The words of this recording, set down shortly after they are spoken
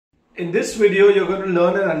In this video, you're going to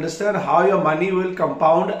learn and understand how your money will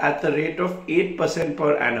compound at the rate of 8%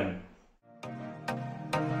 per annum.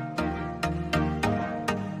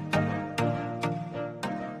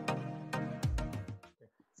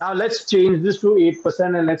 Now let's change this to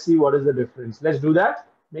 8% and let's see what is the difference. Let's do that.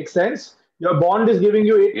 Makes sense? Your bond is giving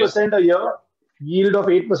you 8% a year, yield of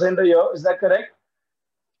 8% a year. Is that correct?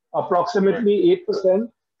 Approximately 8%.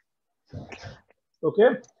 Okay.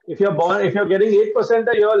 If you're getting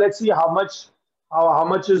 8% a year, let's see how much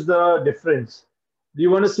is the difference. Do you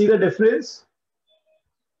want to see the difference?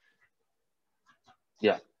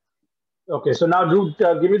 Yeah. Okay. So now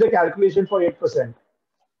give me the calculation for 8%.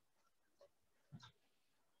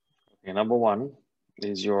 Okay, number one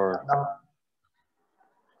is your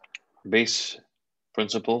base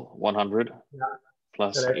principal 100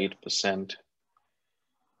 plus 8%.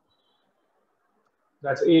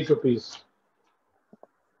 That's 8 rupees.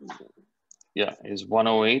 Yeah, is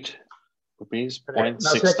 108 rupees, Correct.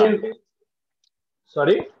 0.69.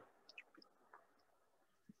 Sorry?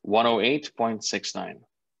 108.69.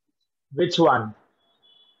 Which one?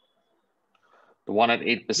 The one at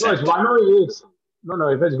 8%. No, it's 108. No,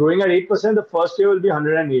 if it's growing at 8%, the first year will be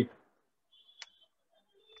 108.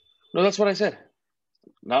 No, that's what I said.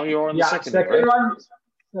 Now you're on the second year, right?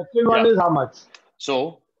 Second one is how much?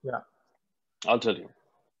 So, I'll tell you.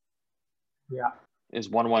 Yeah. Is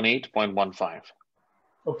 118.15.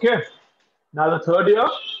 Okay. Now the third year?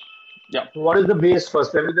 Yeah. So what is the base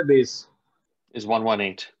first? Tell me the base. Is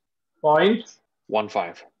 118. Point?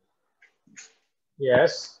 15.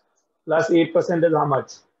 Yes. Plus 8% is how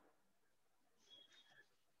much?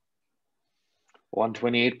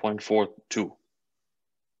 128.42.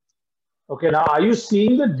 Okay, now are you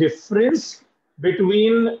seeing the difference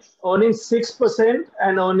between earning 6%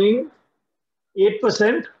 and earning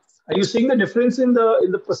 8%? Are you seeing the difference in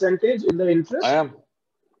the percentage, in the interest? I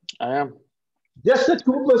am. Just the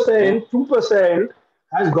 2%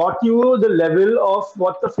 has got you the level of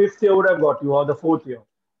what the fifth year would have got you or the fourth year.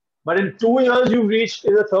 But in 2 years,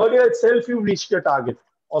 in the third year itself, you've reached your target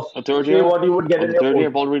of the third year, what you would get in the your third fourth year.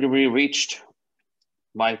 I've already reached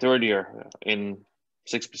my third year in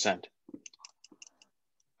 6%.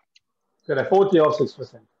 Correct. Fourth year of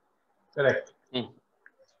 6%. Correct.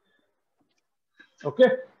 Okay.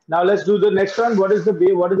 Now let's do the next one. What is the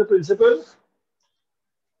principal?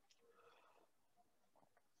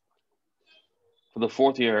 For the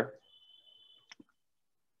fourth year.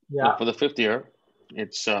 Yeah. No, for the fifth year,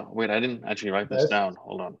 it's wait, I didn't actually write this down.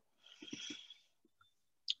 Hold on.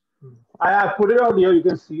 I put it out here. You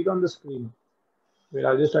can see it on the screen. Wait,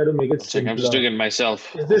 I'll just try to make it simpler. I'm just doing it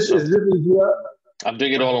myself. Is this easier? I'm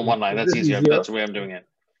doing it all on one line. That's easier. That's the way I'm doing it.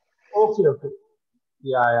 Okay.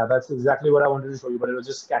 Yeah. That's exactly what I wanted to show you, but it was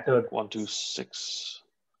just scattered. 126.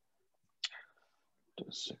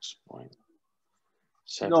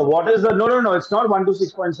 6.7. No, what is the no? It's not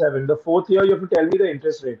 126.7. The fourth year, you have to tell me the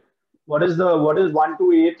interest rate. What is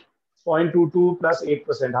 128.22 plus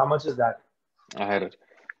 8%? How much is that? I had it.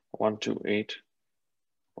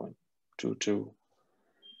 128.22.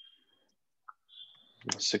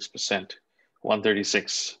 6%.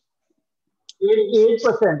 136.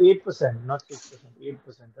 8%, not 6%.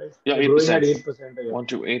 8%, right? Yeah, 8%. Growing at 8% a year.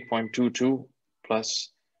 128.22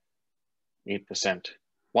 plus 8%.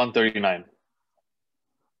 139.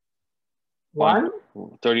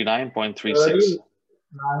 39.36.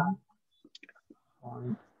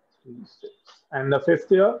 39.36. And the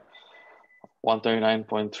fifth year?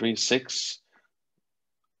 139.36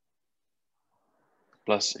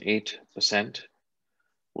 plus 8%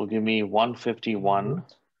 will give me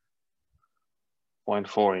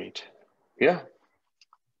 151.48. Yeah.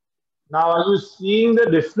 Now, are you seeing the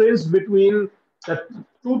difference between the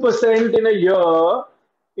 2% in a year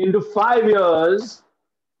into 5 years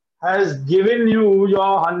has given you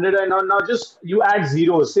your 100 and now just you add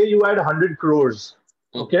zeros. Say you had 100 crores.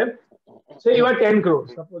 Okay. Say you had 10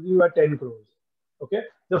 crores. Suppose you had 10 crores. Okay.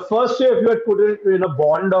 The first year, if you had put it in a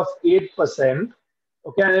bond of 8%,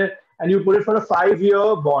 okay, and you put it for a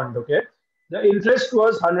 5-year bond, okay, the interest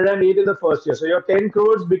was 108 in the first year. So your 10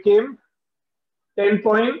 crores became 10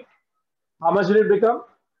 point. How much did it become?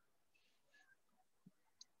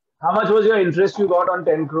 How much was your interest you got on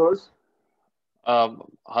 10 crores?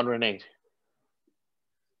 108.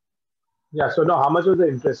 Yeah. So now, how much was the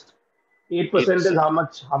interest? 8% is how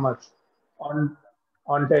much? How much on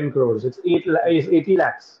 10 crores? It's 80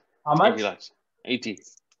 lakhs. How much? 80 lakhs. 80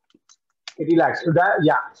 lakhs. So that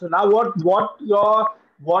So now what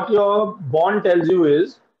your bond tells you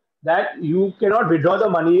is that you cannot withdraw the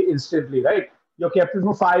money instantly, right? You're kept it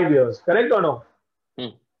for 5 years. Correct or no?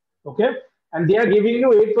 Okay. And they are giving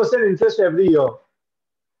you 8% interest every year.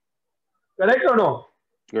 Correct or no?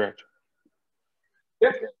 Correct.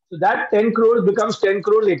 Okay. So that 10 crores becomes 10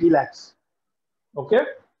 crores 80 lakhs. Okay.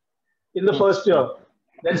 In the first year.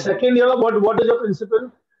 Then second year, what is your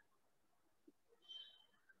principal?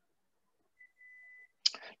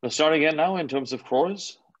 Let's start again now in terms of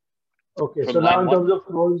crores Okay. from So now line in one. terms of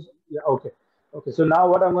crores, yeah. Okay. Okay. So now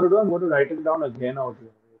what I'm going to do, I'm going to write it down again out here.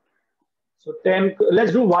 So 10.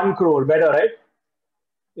 Let's do 1 crore. Better, right?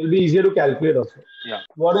 It'll be easier to calculate also. Yeah.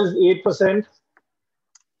 What is 8%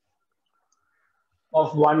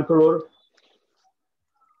 of 1 crore?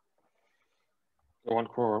 1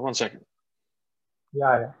 crore. 1 second.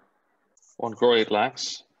 Yeah, yeah. 1 crore 8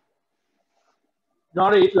 lakhs.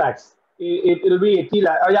 Not 8 lakhs. It'll be 80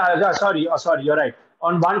 lakhs. Oh, yeah, yeah, sorry. Oh, sorry, you're right.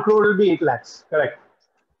 On 1 crore, it'll be 8 lakhs. Correct.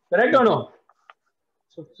 Correct or no?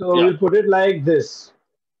 So Yeah. we'll put it like this.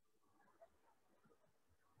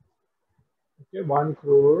 Okay, 1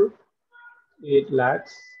 crore, 8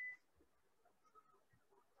 lakhs.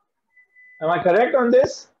 Am I correct on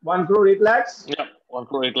this? 1 crore, 8 lakhs? Yeah. 1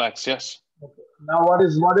 crore 8 lakhs. Yes. Okay. Now what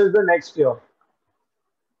is the next year?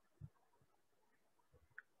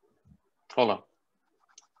 Hold on.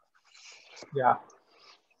 Yeah.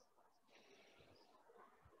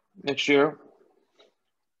 Next year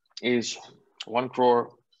is 1 crore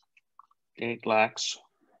 8 lakhs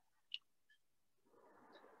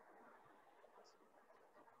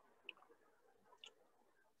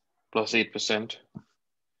plus 8%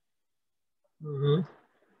 Mm-hmm.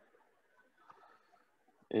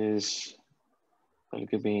 is, that'll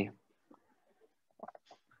give me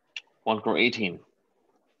 1 crore 18.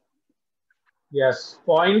 Yes.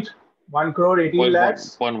 Point 1 crore 18 Point one,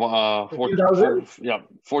 lakhs. point, 15,000? yeah,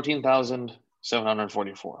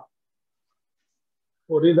 14,744.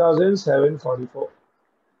 40,744.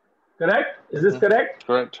 Correct? Is this correct?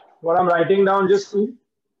 Correct. What I'm writing down just to.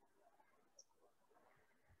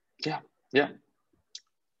 Yeah. Yeah.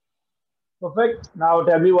 Perfect. Now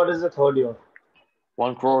tell me what is the third year?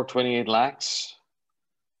 1 crore 28 lakhs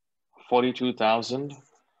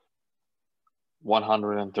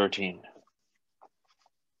 42,113.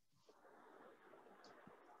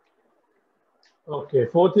 Okay.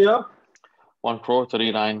 Fourth year? 1 crore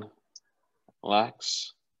 39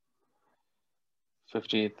 lakhs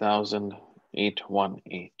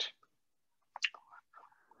 58,818.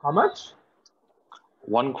 How much?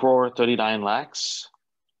 1 crore 39 lakhs.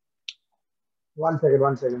 1 second,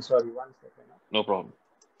 1 second. Sorry, 1 second. No problem.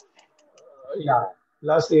 Yeah.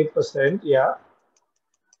 Plus 8%. Yeah.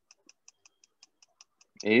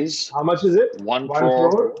 Is How much is it? 1 1 crore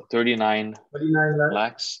crore 39 39 lakhs.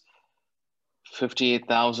 lakhs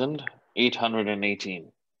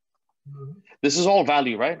 58,818. This is all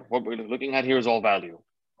value, right? What we're looking at here is all value.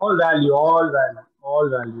 All value, all value, all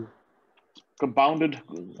value. Compounded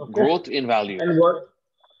Okay. growth in value. And what?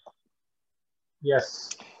 Yes.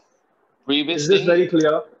 Is this very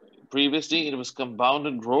clear? Previously, it was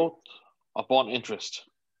compounded growth upon interest.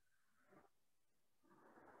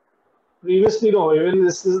 Previously, no, even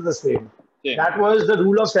this is the same. Same. That was the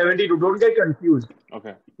rule of 72. Don't get confused.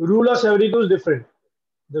 Okay. The rule of 72 is different.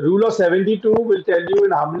 The rule of 72 will tell you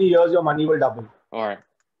in how many years your money will double. All right.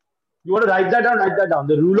 You want to write that down? Write that down.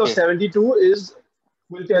 The rule of 72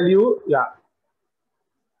 will tell you, yeah.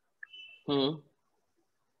 Will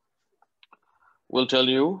tell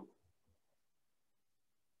you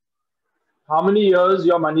how many years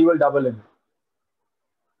your money will double in.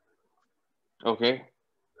 Okay.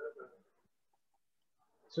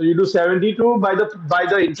 So you do 72 by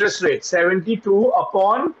the interest rate. 72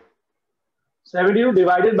 upon 72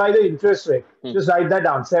 divided by the interest rate. Just write that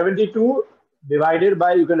down. 72 divided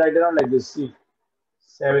by, you can write it down like this. See,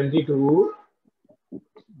 72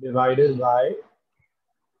 divided by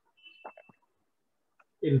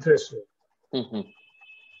interest rate.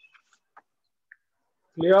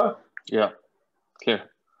 Clear? Yeah. Clear.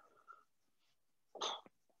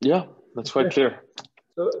 Yeah, that's quite clear.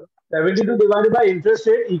 So 72 divided by interest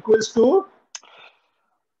rate equals to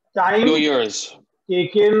time 2 years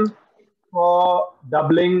taken for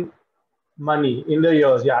doubling money in the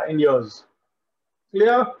years. Yeah, in years.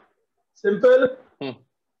 Clear? Simple? You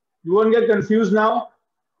won't get confused now?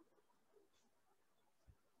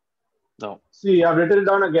 No. See, I've written it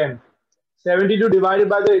down again. 72 divided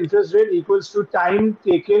by the interest rate equals to time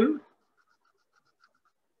taken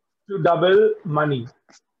to double money.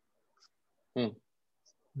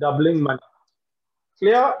 Doubling money.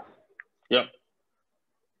 Clear? Yep.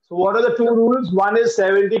 So what are the two rules? One is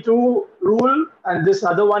 72 rule and this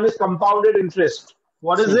other one is compounded interest.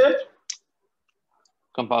 What is it?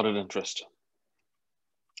 Compounded interest.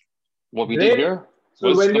 What we Great. did here So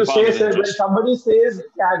was when you say, compounded interest. when somebody says,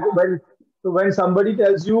 So when somebody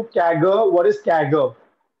tells you CAGR, what is CAGR?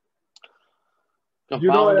 You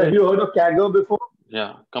know, have Compounded, you heard of CAGR before?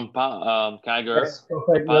 yeah, CAGR, Yes,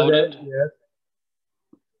 perfect. You're there. compounded Yes.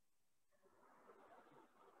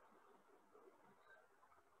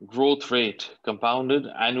 growth rate, compounded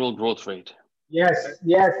annual growth rate. Yes,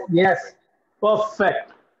 yes, yes.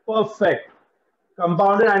 Perfect. Perfect.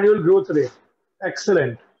 Compounded annual growth rate.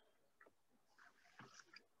 Excellent.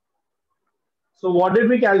 So what did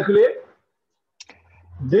we calculate?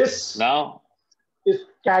 This Now, is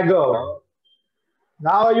CAGR.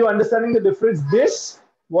 Now are you understanding the difference? This,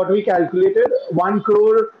 what we calculated, 1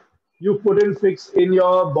 crore you put in fix in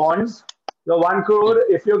your bonds. The 1 crore,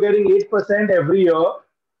 if you're getting 8% every year,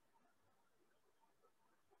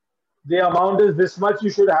 the amount is this much you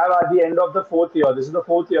should have at the end of the fourth year. This is the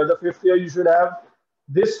fourth year. The fifth year, you should have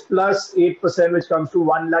this plus 8%, which comes to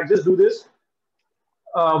 1 lakh. Just do this.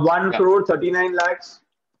 1 yeah, crore, 39 lakhs,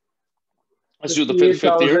 let's do the fifth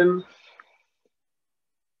year. 58,000.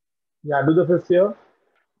 Yeah, do the fifth year.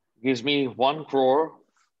 Gives me 1 crore,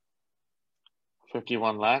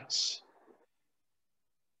 51 lakhs,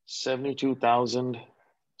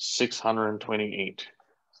 72,628.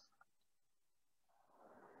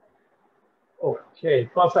 Okay,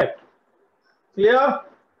 perfect. Clear?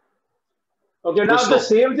 Okay, now the Crystal,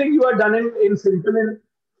 same thing you are done in simple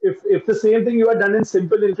if the same thing you are done in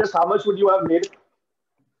simple interest, how much would you have made?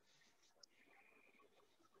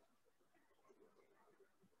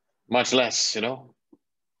 much less, you know.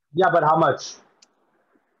 Yeah, but how much?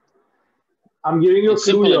 I'm giving you In a clue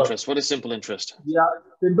simple here. interest, what is simple interest? Yeah,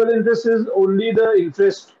 simple interest is only the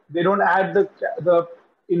interest. They don't add the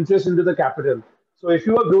interest into the capital. So if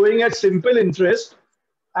you are growing at simple interest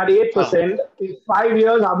at Huh. 8%, in 5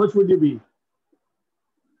 years, how much would you be?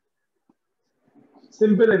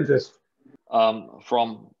 Simple interest.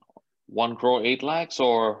 From 1 crore 8 lakhs,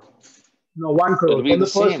 or No, 1 it'll crore be from the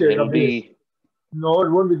the first same. year, It'll your base. be No,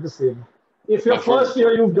 it won't be the same. If your my first first.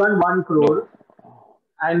 year you've done 1 crore,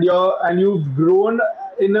 No, and you've grown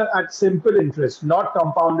at simple interest, not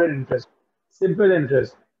compounded interest. Simple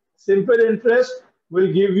interest. Simple interest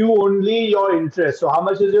will give you only your interest. So how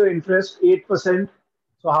much is your interest? 8%.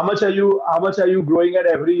 So how much are you growing at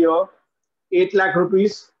every year? 8 lakh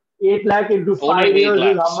rupees. 8 lakh into only 8 5 years is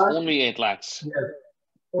how lakhs. much? Only 8 lakhs. Yes,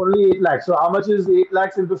 only 8 lakhs. So how much is 8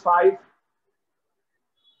 lakhs into 5?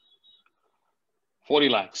 40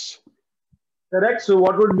 lakhs. Correct. So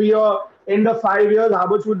what would be your end of 5 years? How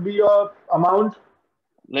much would be your amount?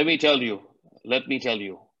 Let me tell you. Let me tell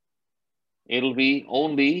you. It'll be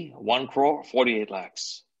only 1 crore 48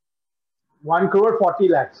 lakhs. 1 crore 40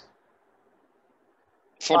 lakhs.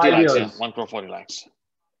 40 Five lakhs, yeah. years. 1 crore 40 lakhs.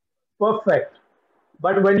 Perfect.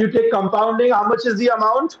 But when you take compounding, how much is the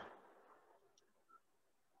amount?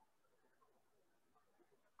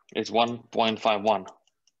 It's 1.51.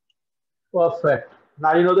 Perfect.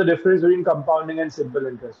 Now you know the difference between compounding and simple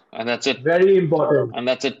interest. And that's it. Very important. And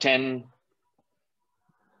that's a 10.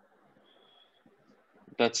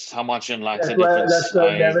 That's how much in lakhs the That's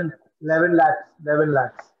why difference. that's 11 lakhs. 11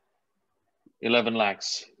 lakhs. 11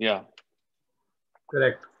 lakhs. Yeah.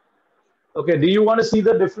 Correct. Okay. Do you want to see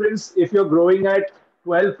the difference if you're growing at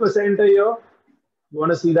 12% a year? You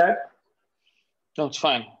want to see that? No, it's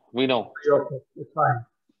fine. We know. Okay. It's fine.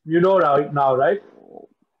 You know right now, right?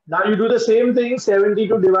 Now you do the same thing,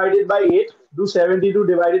 72 divided by 8. Do 72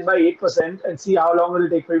 divided by 8% and see how long it will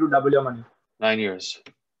take for you to double your money. 9 years.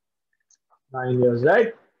 9 years,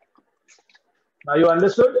 right? Now you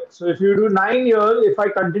understood? So if you do 9 years, if I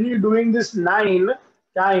continue doing this 9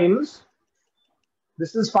 times,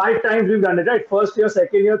 this is 5 times we've done it, right? First year,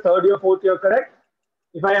 second year, third year, fourth year, correct?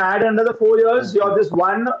 If I add another 4 years, your this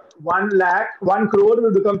one lakh, 1 crore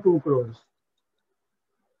will become 2 crores.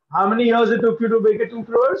 How many years it took you to make it 2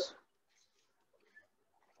 crores?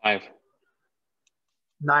 5.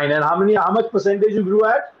 9. And how much percentage you grew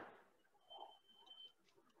at?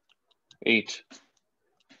 8.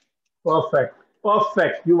 Perfect.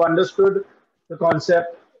 Perfect. You understood the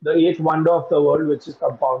concept, the eighth wonder of the world, which is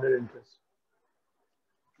compounded interest.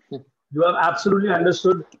 You have absolutely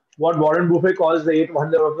understood what Warren Buffett calls the eighth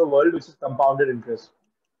wonder of the world, which is compounded interest.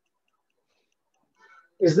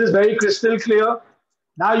 Is this very crystal clear?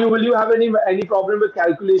 Now, will you have any problem with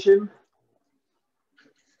calculation?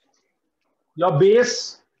 Your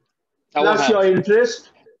base I will plus your have.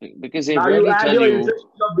 interest. Because they Now you rarely add tell your you. interest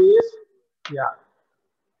to your base. Yeah.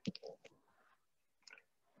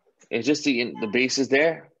 It's just the base is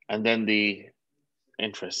there, and then the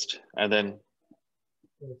interest, and then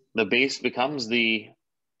the base becomes the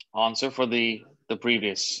answer for the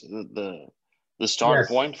previous the start Yes.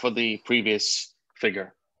 point for the previous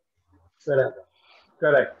figure. Correct.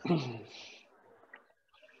 Correct.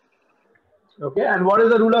 Okay, and what is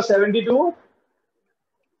the rule of 72?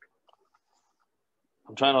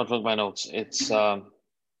 I'm trying not to look at my notes. It's the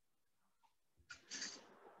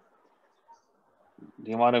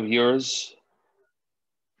amount of years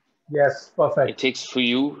Yes, it perfect. takes for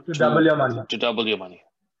you To double your money. to double your money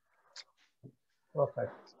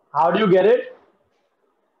Perfect. How do you get it?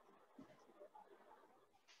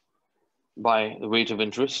 by the rate of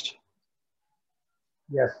interest.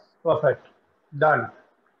 Yes, perfect. Done.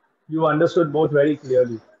 You understood both very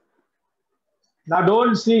clearly. Now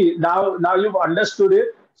don't see, now you've understood it,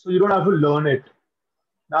 so you don't have to learn it.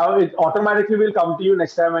 Now it automatically will come to you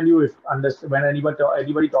next time when you understand, when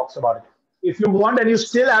anybody talks about it. If you want and you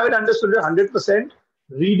still haven't understood it 100%,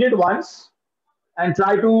 read it once and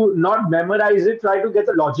try to not memorize it, try to get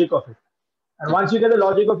the logic of it. And once you get the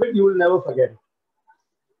logic of it, you will never forget it.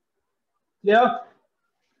 Clear?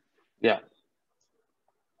 Yeah.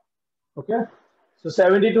 Okay. So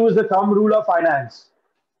 72 is the thumb rule of finance.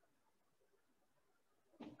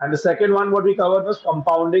 And the second one, what we covered was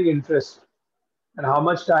compounding interest and how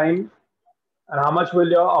much time and how much will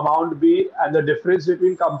your amount be and the difference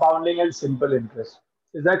between compounding and simple interest.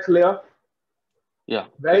 Is that clear? Yeah.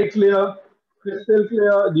 Very clear, crystal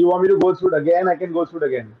clear. Do you want me to go through it again? I can go through it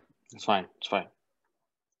again. It's fine. It's fine.